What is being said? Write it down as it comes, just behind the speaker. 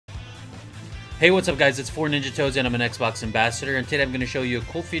Hey, what's up guys, it's 4Ninja Toads and I'm an Xbox ambassador, and today I'm going to show you a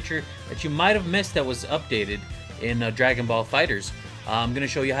cool feature that you might have missed that was updated in Dragon Ball FighterZ. I'm going to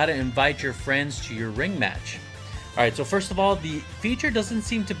show you how to invite your friends to your ring match. Alright, so first of all, the feature doesn't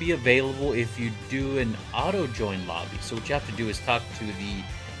seem to be available if you do an auto-join lobby. So what you have to do is talk to the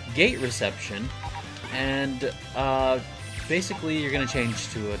gate reception, and basically you're going to change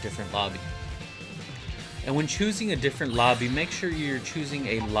to a different lobby. And when choosing a different lobby, make sure you're choosing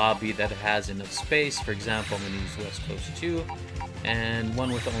a lobby that has enough space. For example, I'm going to use West Coast 2, and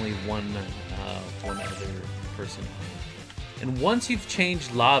one with only one other person. And once you've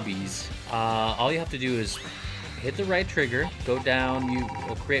changed lobbies, all you have to do is hit the right trigger, go down, you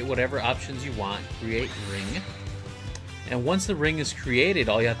create whatever options you want, create ring. And once the ring is created,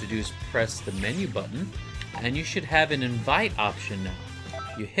 all you have to do is press the menu button, and you should have an invite option now.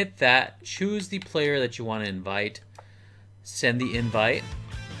 You hit that, choose the player that you want to invite, send the invite,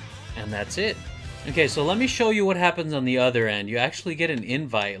 and that's it. Okay, so let me show you what happens on the other end. You actually get an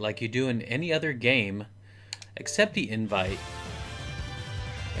invite like you do in any other game. Accept the invite.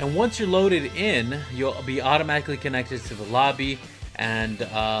 And once you're loaded in, you'll be automatically connected to the lobby, and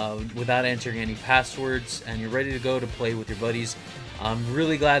without entering any passwords, and you're ready to go to play with your buddies. I'm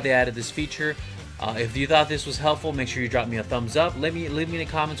really glad they added this feature. If you thought this was helpful, make sure you drop me a thumbs up. Leave me in the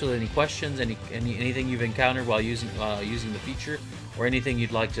comments with any questions, anything you've encountered while using the feature, or anything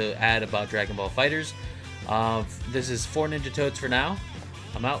you'd like to add about Dragon Ball FighterZ. This is 4Ninja Toads for now.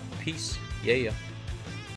 I'm out. Peace. Yeah.